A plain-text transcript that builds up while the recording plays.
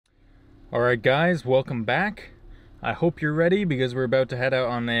Alright guys, welcome back. I hope you're ready because we're about to head out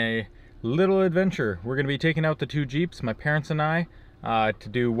on a little adventure. We're going to be taking out the two Jeeps, my parents and I, to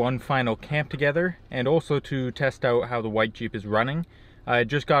do one final camp together and also to test out how the white Jeep is running. I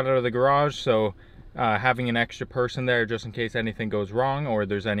just got out of the garage, so having an extra person there just in case anything goes wrong or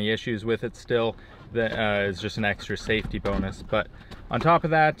there's any issues with it still, that is just an extra safety bonus. But on top of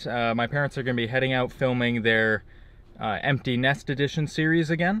that, my parents are going to be heading out filming their Empty Nest Edition series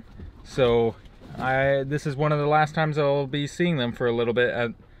again. So this is one of the last times I'll be seeing them for a little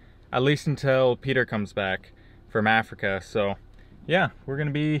bit, at least until Peter comes back from Africa. So yeah, we're gonna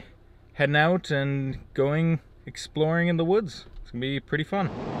be heading out and going exploring in the woods. It's gonna be pretty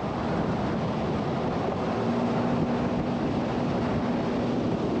fun.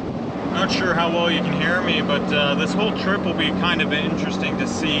 Not sure how well you can hear me, but this whole trip will be kind of interesting to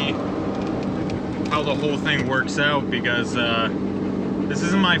see how the whole thing works out, because this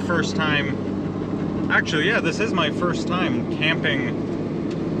isn't my first time. Actually, yeah, this is my first time camping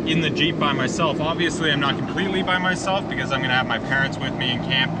in the Jeep by myself. Obviously, I'm not completely by myself because I'm going to have my parents with me in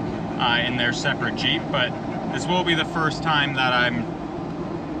camp in their separate Jeep, but this will be the first time that I'm,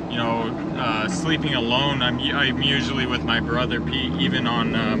 sleeping alone. I'm usually with my brother Pete, even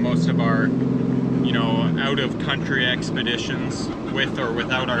on most of our, out-of-country expeditions, with or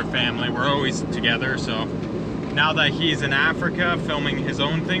without our family. We're always together, so now that he's in Africa filming his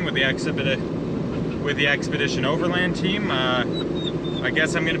own thing with the Expedition Overland team, I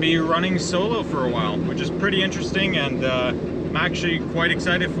guess I'm going to be running solo for a while, which is pretty interesting, and I'm actually quite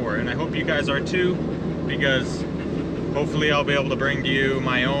excited for it. And I hope you guys are too, because hopefully I'll be able to bring to you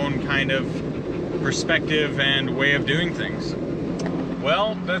my own kind of perspective and way of doing things.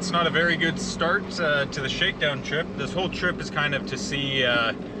 Well, that's not a very good start to the shakedown trip. This whole trip is kind of to see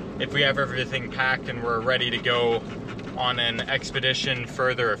if we have everything packed and we're ready to go on an expedition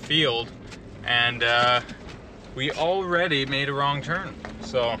further afield, and we already made a wrong turn.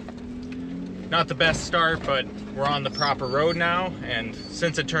 So not the best start, but we're on the proper road now, and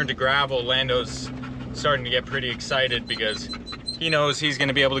since it turned to gravel, Lando's starting to get pretty excited because he knows he's going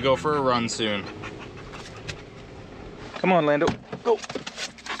to be able to go for a run soon. Come on, Lando, go.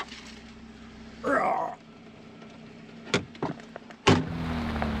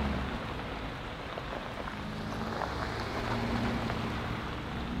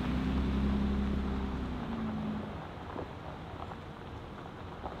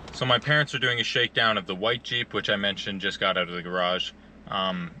 So my parents are doing a shakedown of the white Jeep, which I mentioned just got out of the garage.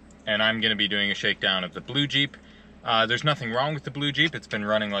 And I'm going to be doing a shakedown of the blue Jeep. There's nothing wrong with the blue Jeep. It's been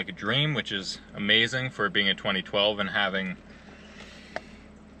running like a dream, which is amazing for being a 2012 and having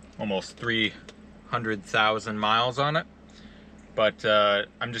almost 300,000 miles on it. But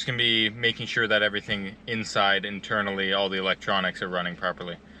I'm just going to be making sure that everything inside, internally, all the electronics are running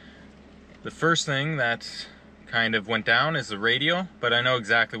properly. The first thing that kind of went down is the radio, but I know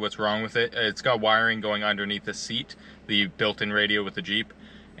exactly what's wrong with it. It's got wiring going underneath the seat, the built-in radio with the Jeep,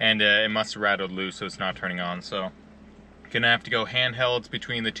 and it must have rattled loose, so it's not turning on. So gonna have to go handheld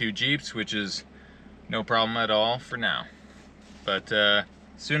between the two Jeeps, which is no problem at all for now. But as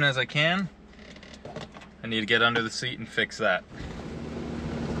soon as I can, I need to get under the seat and fix that.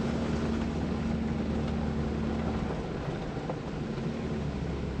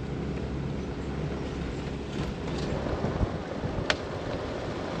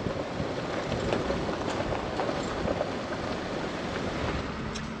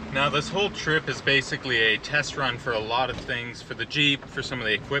 Now this whole trip is basically a test run for a lot of things, for the Jeep, for some of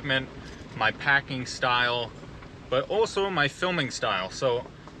the equipment, my packing style, but also my filming style. So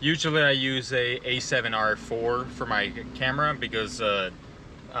usually I use a A7R4 for my camera because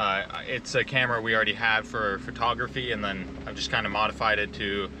it's a camera we already had for photography, and then I've just kind of modified it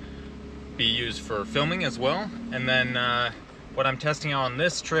to be used for filming as well. And then what I'm testing on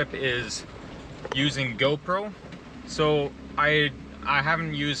this trip is using GoPro. So I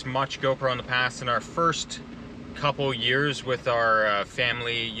haven't used much GoPro in the past. In our first couple years with our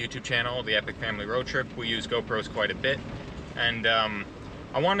family YouTube channel, the Epic Family Road Trip, we use GoPros quite a bit, and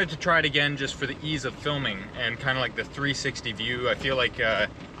I wanted to try it again just for the ease of filming and kind of like the 360 view. I feel like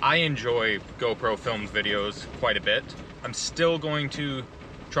I enjoy GoPro filmed videos quite a bit. I'm still going to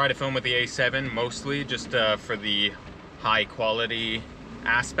try to film with the A7 mostly just for the high quality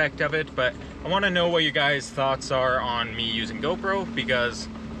aspect of it, but I want to know what you guys' thoughts are on me using GoPro, because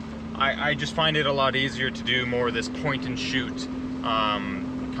I just find it a lot easier to do more of this point and shoot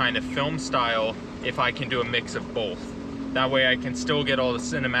kind of film style if I can do a mix of both. That way I can still get all the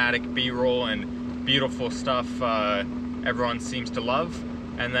cinematic B-roll and beautiful stuff everyone seems to love,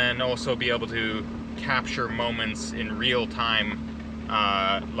 and then also be able to capture moments in real time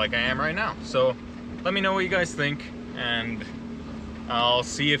like I am right now. So let me know what you guys think, and I'll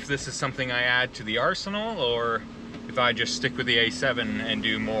see if this is something I add to the arsenal or if I just stick with the A7 and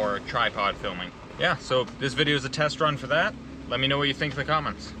do more tripod filming. Yeah, so this video is a test run for that. Let me know what you think in the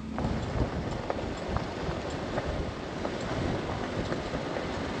comments.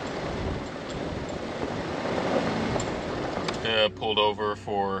 Pulled over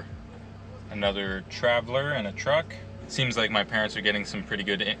for another traveler and a truck. Seems like my parents are getting some pretty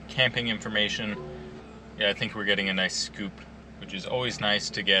good camping information. Yeah, I think we're getting a nice scoop, which is always nice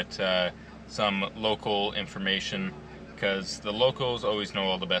to get some local information, because the locals always know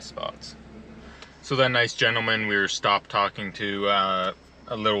all the best spots. So that nice gentleman we were stopped talking to a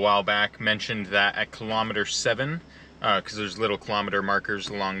little while back mentioned that at kilometer 7, because there's little kilometer markers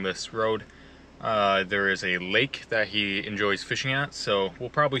along this road, there is a lake that he enjoys fishing at, so we'll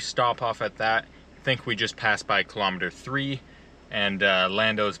probably stop off at that. I think we just passed by kilometer 3, and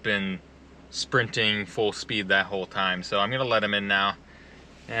Lando's been sprinting full speed that whole time, so I'm gonna let him in now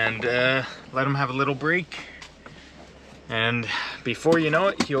and let him have a little break, and before you know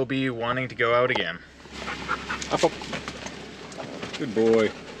it, he'll be wanting to go out again. Up, up. Good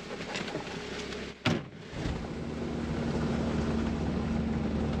boy.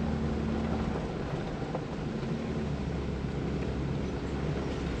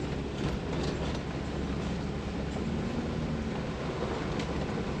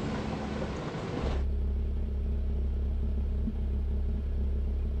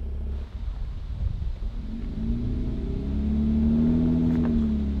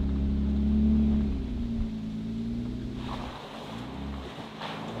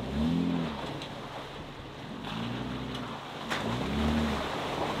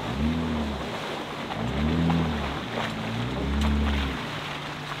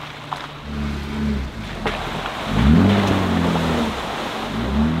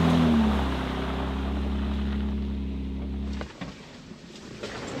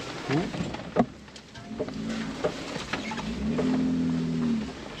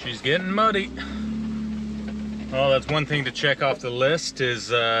 She's getting muddy. Oh, that's one thing to check off the list is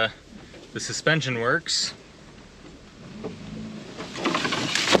the suspension works.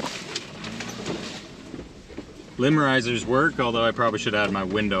 Limb risers work, although I probably should add my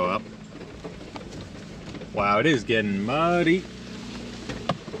window up. Wow, it is getting muddy.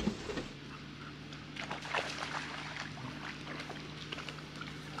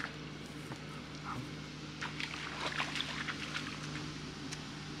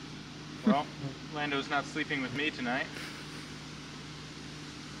 Well, Lando's not sleeping with me tonight.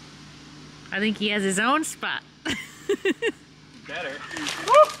 I think he has his own spot. Better.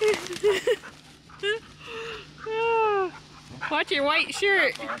 Watch your white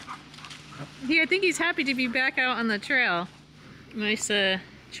shirt. Here, I think he's happy to be back out on the trail. Nice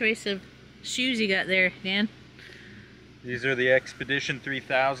choice of shoes you got there, Dan. These are the Expedition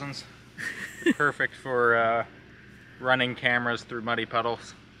 3000s. Perfect for running cameras through muddy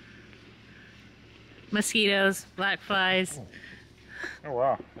puddles. Mosquitoes, black flies. Oh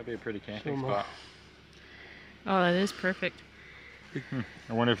wow, that'd be a pretty camping spot. Oh, that is perfect.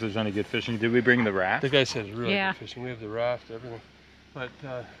 I wonder if there's any good fishing. Did we bring the raft? The guy said it's really Yeah. good fishing. We have the raft, everything. But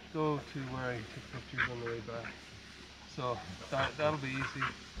go to where I took pictures on the way back. So that'll be easy.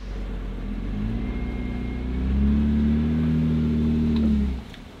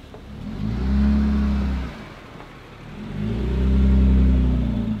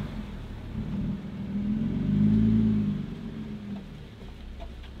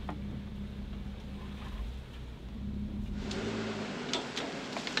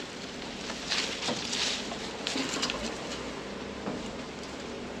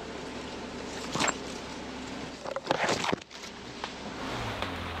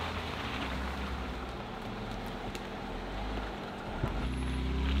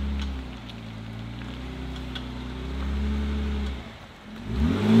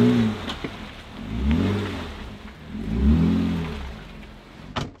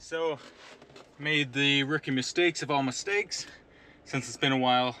 So, made the rookie mistakes of all mistakes, since it's been a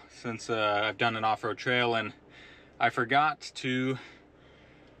while since I've done an off-road trail, and I forgot to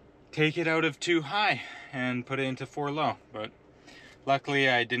take it out of 2 high and put it into 4 low. But luckily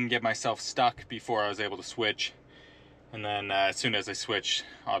I didn't get myself stuck before I was able to switch, and then as soon as I switched,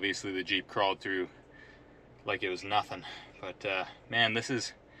 obviously the Jeep crawled through like it was nothing. But man, this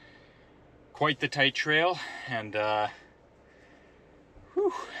is quite the tight trail, and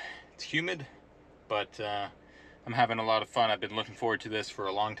whew, it's humid, but I'm having a lot of fun. I've been looking forward to this for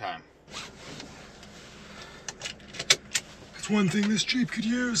a long time. That's one thing this Jeep could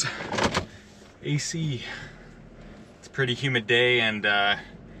use. AC. It's pretty humid day, and I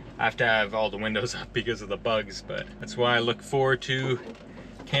have to have all the windows up because of the bugs, but that's why I look forward to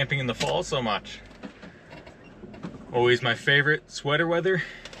camping in the fall so much. Always my favorite sweater weather,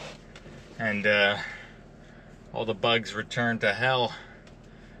 and all the bugs return to hell,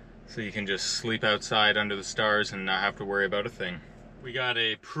 so you can just sleep outside under the stars and not have to worry about a thing. We got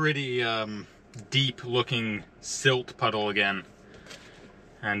a pretty deep looking silt puddle again,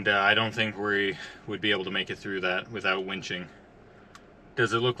 and I don't think we would be able to make it through that without winching.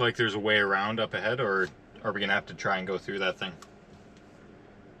 Does it look like there's a way around up ahead, or are we gonna have to try and go through that thing?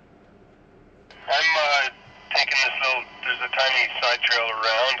 I'm taking this little, there's a tiny side trail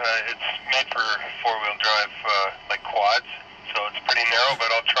around. It's made for four-wheel drive, like quads, so it's pretty narrow,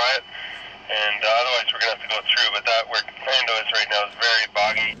 but I'll try it. And otherwise we're gonna have to go through, but that where Fernando is right now is very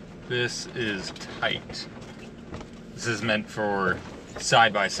boggy. This is tight. This is meant for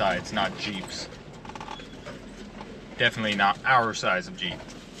side-by-sides, not Jeeps. Definitely not our size of Jeep. I'm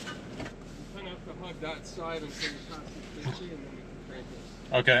gonna have to hug that side until you pass the 50 and then we can crank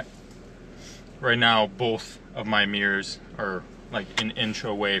this. Okay. Right now, both of my mirrors are like an inch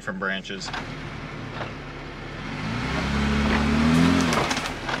away from branches.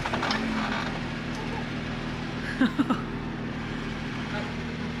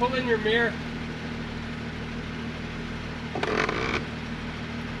 Pull in your mirror.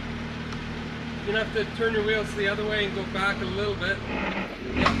 You're gonna have to turn your wheels the other way and go back a little bit.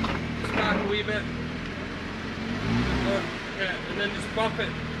 Yeah, just back a wee bit. Okay, and then just bump it.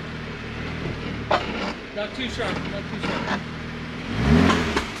 Not too sharp, not too sharp.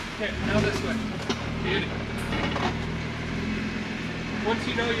 Okay, now this way. Beauty. Once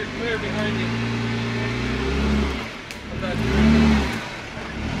you know you're clear behind you. Of that.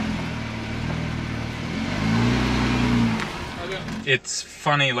 It's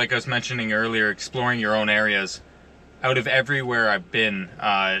funny, like I was mentioning earlier, exploring your own areas. Out of everywhere I've been,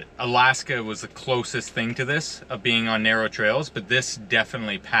 Alaska was the closest thing to this, of being on narrow trails, but this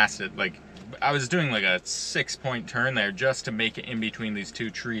definitely passed it. Like, I was doing like a 6-point turn there just to make it in between these two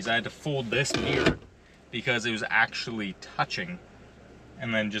trees. I had to fold this mirror because it was actually touching,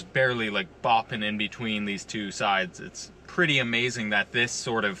 and then just barely like bopping in between these two sides. It's pretty amazing that this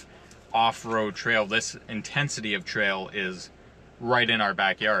sort of off-road trail, this intensity of trail, is right in our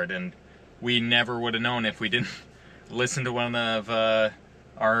backyard, and we never would have known if we didn't listen to one of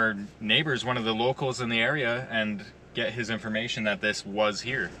our neighbors, one of the locals in the area, and get his information that this was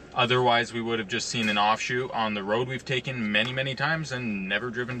here. Otherwise, we would have just seen an offshoot on the road we've taken many times and never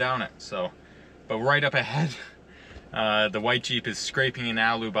driven down it. So, but right up ahead, the white Jeep is scraping an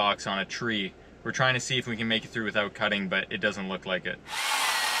alu box on a tree. We're trying to see if we can make it through without cutting, but it doesn't look like it.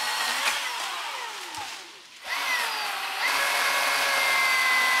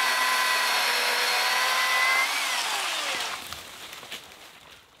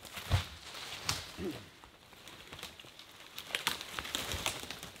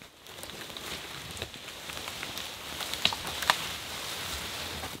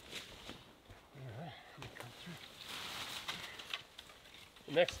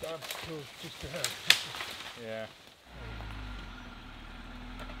 Next stop goes just ahead. Yeah.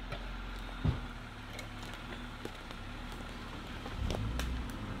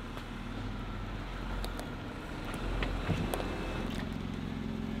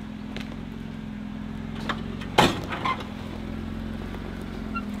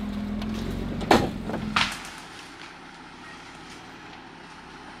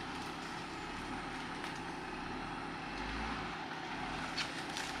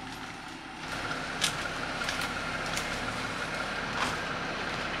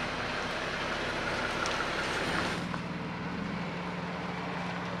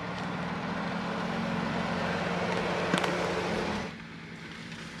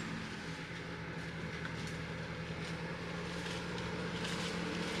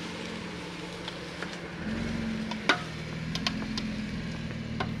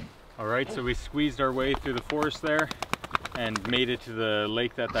 Alright, so we squeezed our way through the forest there and made it to the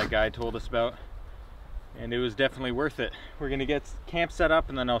lake that guy told us about, and it was definitely worth it. We're gonna get camp set up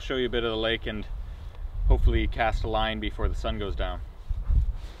and then I'll show you a bit of the lake and hopefully cast a line before the sun goes down.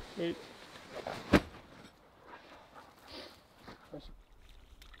 Hey.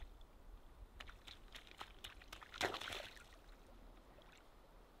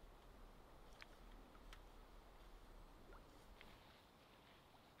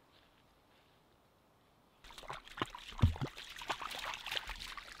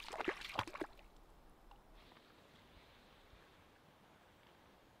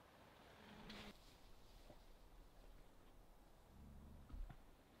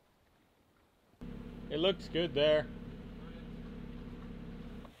 It looks good there.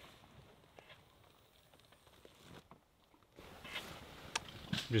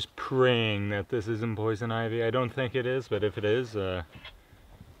 just praying that this isn't poison ivy. I don't think it is, but if it is, oh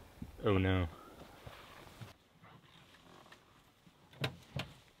no.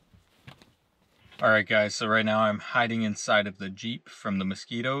 Alright guys, so right now I'm hiding inside of the Jeep from the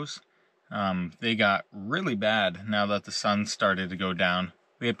mosquitoes. They got really bad now that the sun started to go down.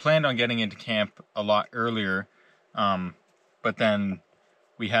 We had planned on getting into camp a lot earlier, but then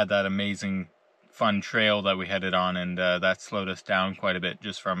we had that amazing fun trail that we headed on, and that slowed us down quite a bit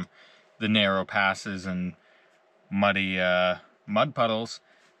just from the narrow passes and muddy mud puddles.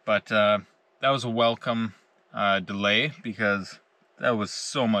 But that was a welcome delay because that was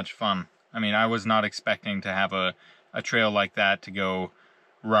so much fun. I mean, I was not expecting to have a trail like that to go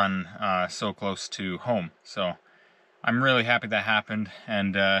run so close to home. So I'm really happy that happened.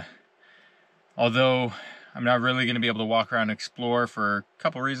 And although I'm not really going to be able to walk around and explore for a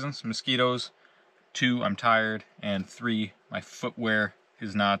couple reasons. Mosquitoes, 2, I'm tired, and 3, my footwear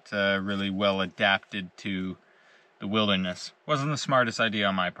is not really well adapted to the wilderness. Wasn't the smartest idea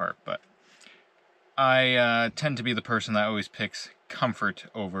on my part, but I tend to be the person that always picks comfort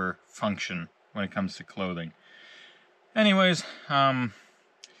over function when it comes to clothing. Anyways,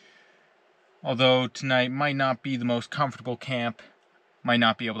 although tonight might not be the most comfortable camp, might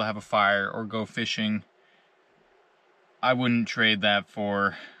not be able to have a fire or go fishing, I wouldn't trade that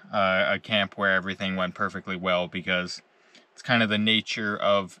for a camp where everything went perfectly well, because it's kind of the nature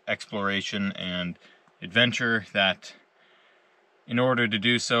of exploration and adventure that in order to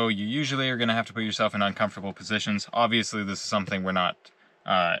do so, you usually are going to have to put yourself in uncomfortable positions. Obviously, this is something we're not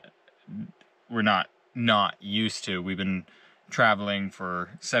used to. We've been traveling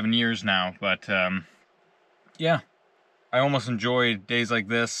for 7 years now, but yeah, I almost enjoy days like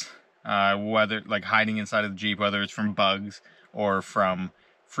this, whether like hiding inside of the Jeep, whether it's from bugs or from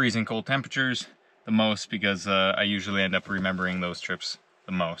freezing cold temperatures, the most, because I usually end up remembering those trips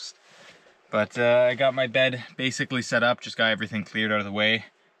the most. But I got my bed basically set up, just got everything cleared out of the way,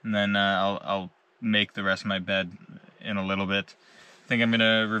 and then I'll make the rest of my bed in a little bit. I think I'm going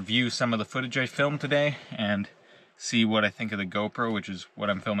to review some of the footage I filmed today and see what I think of the GoPro, which is what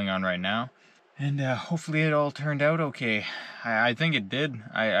I'm filming on right now. And hopefully it all turned out okay. I think it did.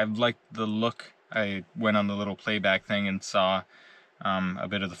 I've liked the look. I went on the little playback thing and saw a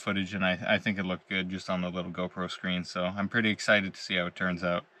bit of the footage, and I think it looked good just on the little GoPro screen, so I'm pretty excited to see how it turns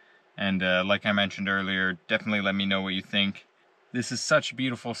out. And like I mentioned earlier, definitely let me know what you think. This is such a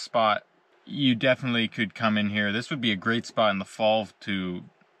beautiful spot. You definitely could come in here. This would be a great spot in the fall to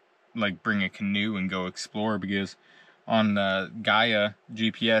like bring a canoe and go explore, because on Gaia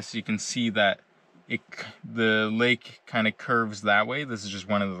GPS you can see that the lake kind of curves that way. This is just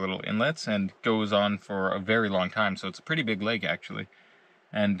one of the little inlets and goes on for a very long time, so it's a pretty big lake actually.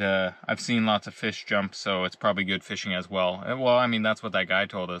 And I've seen lots of fish jump, so it's probably good fishing as well. Well, I mean, that's what that guy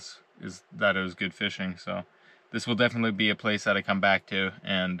told us, is that it was good fishing. So this will definitely be a place that I come back to,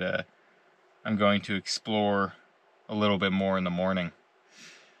 and I'm going to explore a little bit more in the morning.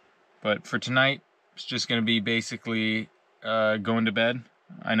 But for tonight, it's just going to be basically going to bed.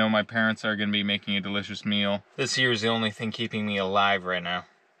 I know my parents are going to be making a delicious meal. This here is the only thing keeping me alive right now.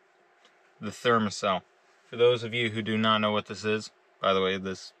 The Thermacell. For those of you who do not know what this is, by the way,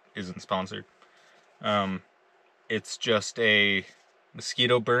 this isn't sponsored. It's just a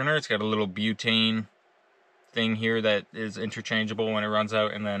mosquito burner. It's got a little butane thing here that is interchangeable when it runs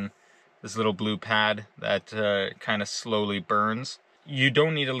out, and then this little blue pad that kind of slowly burns. You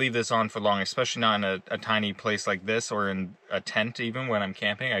don't need to leave this on for long, especially not in a tiny place like this, or in a tent even when I'm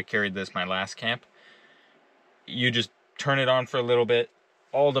camping. I carried this my last camp. You just turn it on for a little bit.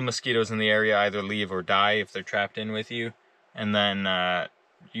 All the mosquitoes in the area either leave or die if they're trapped in with you. And then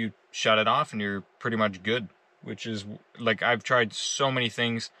you shut it off and you're pretty much good. Which is, like, I've tried so many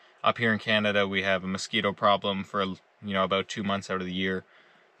things. Up here in Canada we have a mosquito problem for, you know, about 2 months out of the year.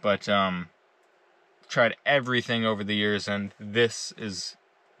 But tried everything over the years, and this is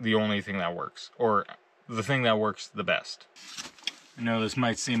the only thing that works, or the thing that works the best. I know this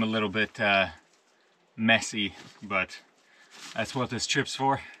might seem a little bit messy, but that's what this trip's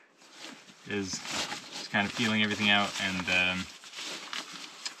for, is just kind of feeling everything out and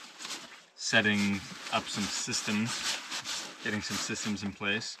setting up some systems, getting some systems in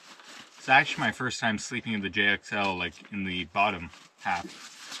place. It's actually my first time sleeping in the JXL, like in the bottom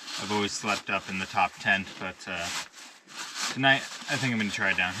half. I've always slept up in the top tent, but tonight I think I'm going to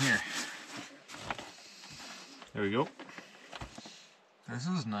try it down here. There we go. This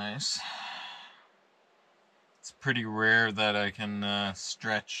is nice. It's pretty rare that I can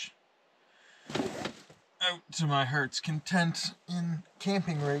stretch out to my heart's content in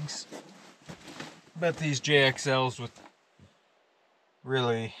camping rigs. But these JXLs with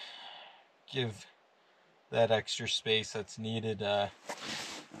really give that extra space that's needed.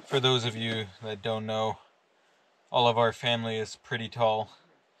 For those of you that don't know, all of our family is pretty tall.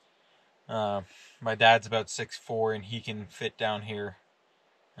 My dad's about 6'4", and he can fit down here,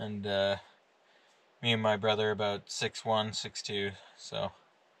 and me and my brother about 6'1", 6'2", so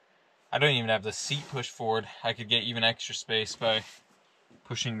I don't even have the seat pushed forward. I could get even extra space by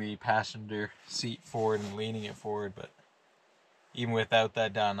pushing the passenger seat forward and leaning it forward, but even without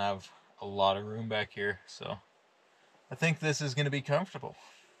that done, I have a lot of room back here, so I think this is going to be comfortable.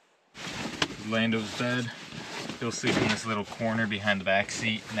 Lando's bed. He'll sleep in this little corner behind the back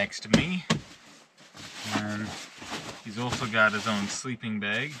seat next to me. And he's also got his own sleeping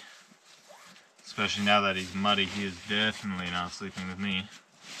bag. Especially now that he's muddy, he is definitely not sleeping with me.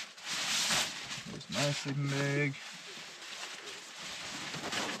 There's my sleeping bag.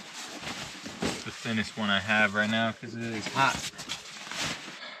 It's the thinnest one I have right now because it is hot.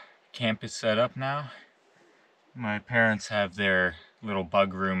 Camp is set up now. My parents have their little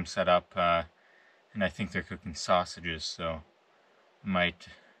bug room set up, and I think they're cooking sausages, so I might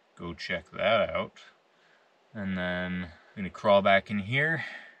go check that out. And then I'm gonna crawl back in here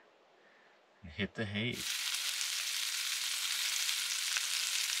and hit the hay.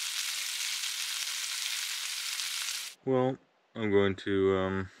 Well, I'm going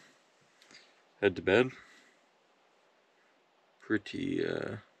to head to bed. Pretty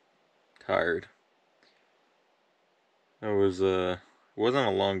tired. It wasn't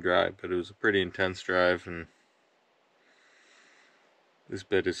a long drive, but it was a pretty intense drive, and this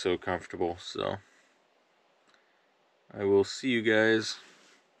bed is so comfortable, so I will see you guys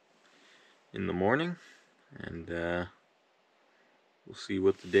in the morning, and we'll see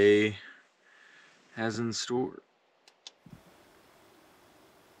what the day has in store.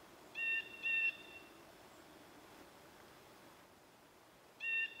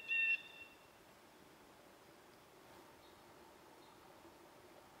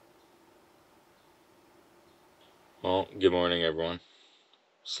 Well, good morning everyone.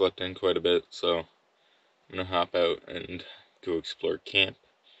 Slept in quite a bit, so I'm gonna hop out and go explore camp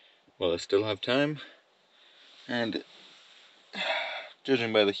while I still have time. And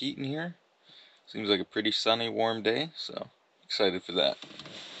judging by the heat in here, seems like a pretty sunny, warm day, so excited for that.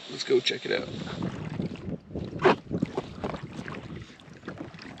 Let's go check it out.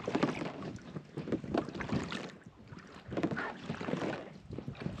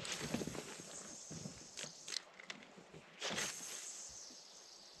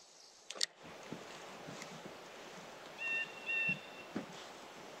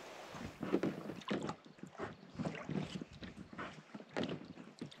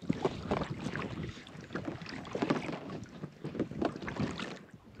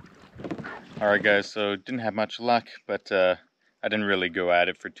 Alright guys, so didn't have much luck, but I didn't really go at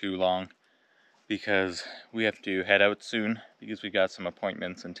it for too long because we have to head out soon because we got some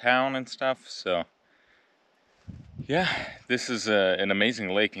appointments in town and stuff. So yeah, this is an amazing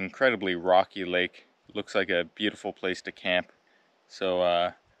lake, incredibly rocky lake. Looks like a beautiful place to camp. So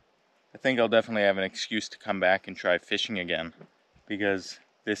I think I'll definitely have an excuse to come back and try fishing again because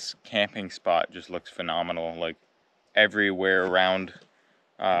this camping spot just looks phenomenal. Like everywhere around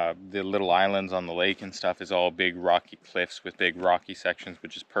the little islands on the lake and stuff is all big rocky cliffs with big rocky sections,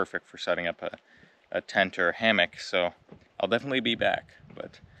 which is perfect for setting up a tent or a hammock. So I'll definitely be back,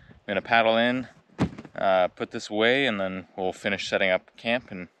 but I'm gonna paddle in, put this away, and then we'll finish setting up camp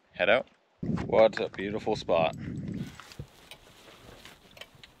and head out. What a beautiful spot.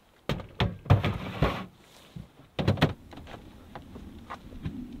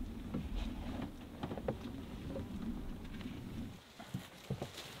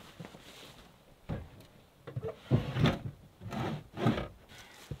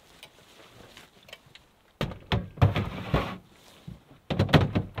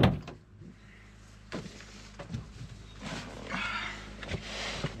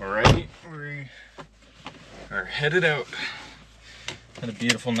 Alright, we are headed out. Had a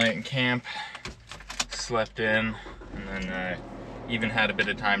beautiful night in camp, slept in, and then even had a bit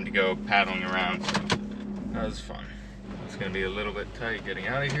of time to go paddling around, so that was fun. It's gonna be a little bit tight getting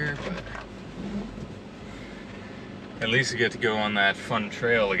out of here, but at least you get to go on that fun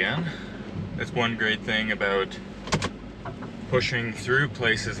trail again. That's one great thing about pushing through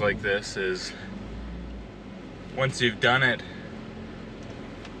places like this is once you've done it,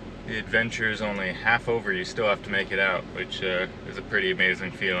 the adventure is only half over. You still have to make it out, which is a pretty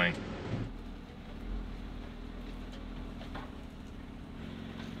amazing feeling.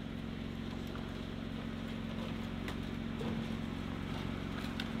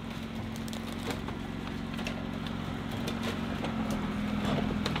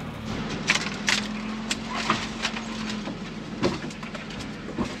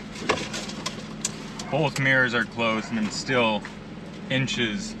 both mirrors are closed and still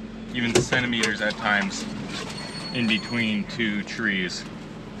inches, even centimeters at times, in between two trees.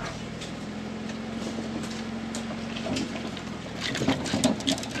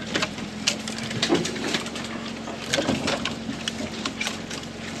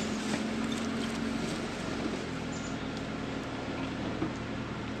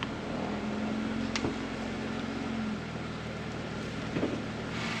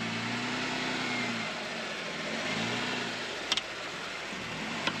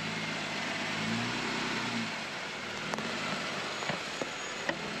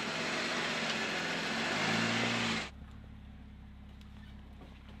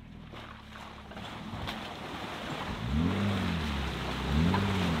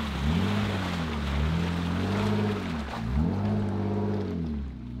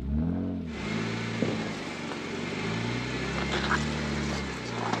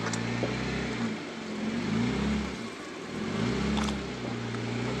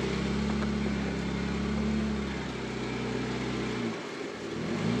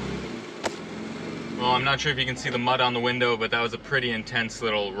 Well, I'm not sure if you can see the mud on the window, but that was a pretty intense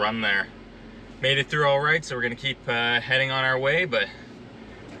little run there. Made it through all right, so we're gonna keep heading on our way, but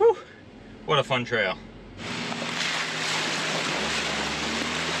whew, what a fun trail.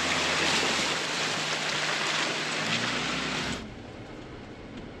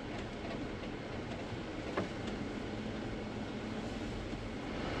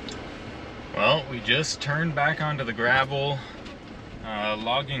 Well, we just turned back onto the gravel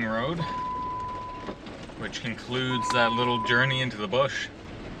logging road, which concludes that little journey into the bush.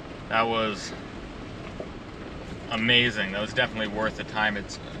 That was amazing. That was definitely worth the time.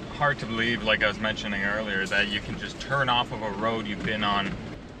 It's hard to believe, like I was mentioning earlier, that you can just turn off of a road you've been on,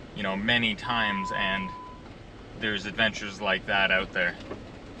 you know, many times, and there's adventures like that out there.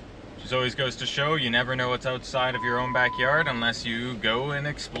 Just always goes to show you never know what's outside of your own backyard unless you go and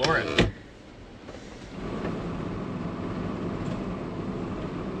explore it.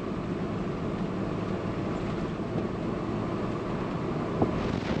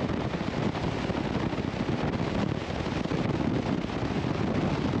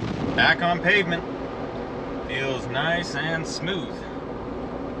 Back on pavement. Feels nice and smooth.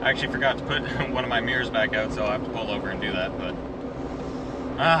 I actually forgot to put one of my mirrors back out, so I'll have to pull over and do that, but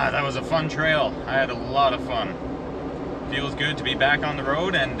that was a fun trail. I had a lot of fun. Feels good to be back on the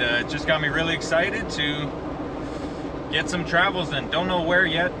road, and it just got me really excited to get some travels in. Don't know where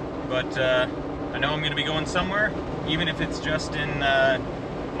yet, but I know I'm going to be going somewhere, even if it's just in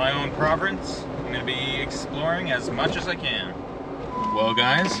my own province. I'm going to be exploring as much as I can. Well,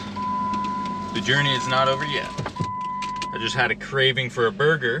 guys, the journey is not over yet. I just had a craving for a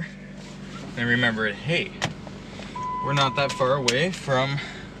burger and remembered, hey, we're not that far away from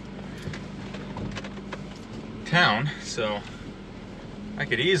town, so I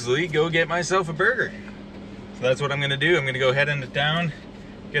could easily go get myself a burger. So that's what I'm gonna do. I'm gonna go head into town,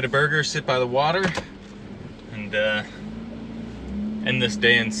 get a burger, sit by the water, and end this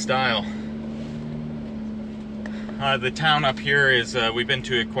day in style. The town up here is, we've been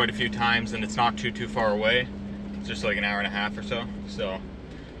to it quite a few times, and it's not too far away. It's just like an hour and a half or so.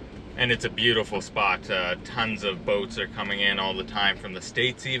 And it's a beautiful spot. Tons of boats are coming in all the time from the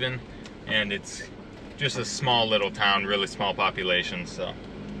States even. And it's just a small little town, really small population, so.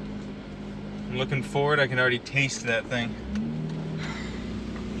 I'm looking forward. I can already taste that thing.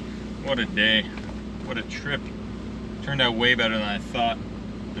 What a day. What a trip. Turned out way better than I thought.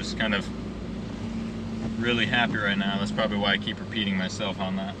 Just kind of really happy right now. That's probably why I keep repeating myself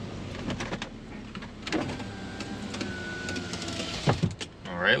on that.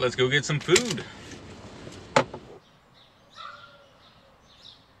 All right, let's go get some food.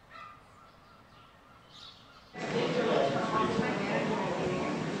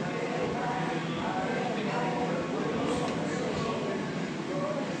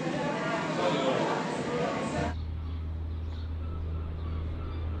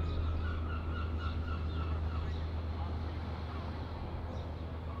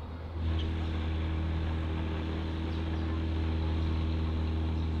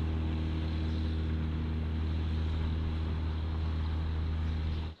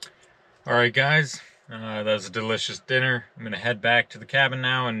 Alright guys, that was a delicious dinner. I'm going to head back to the cabin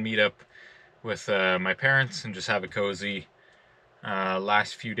now and meet up with my parents and just have a cozy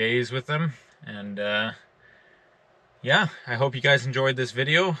last few days with them. And yeah, I hope you guys enjoyed this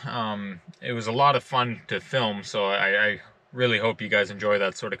video. It was a lot of fun to film, so I really hope you guys enjoy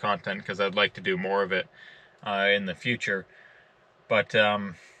that sort of content, because I'd like to do more of it in the future. But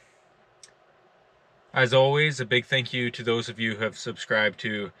as always, a big thank you to those of you who have subscribed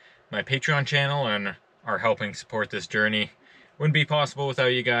to my Patreon channel and are helping support this journey. Wouldn't be possible without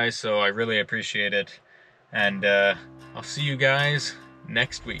you guys, so I really appreciate it. And I'll see you guys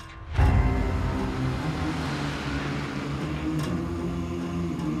next week.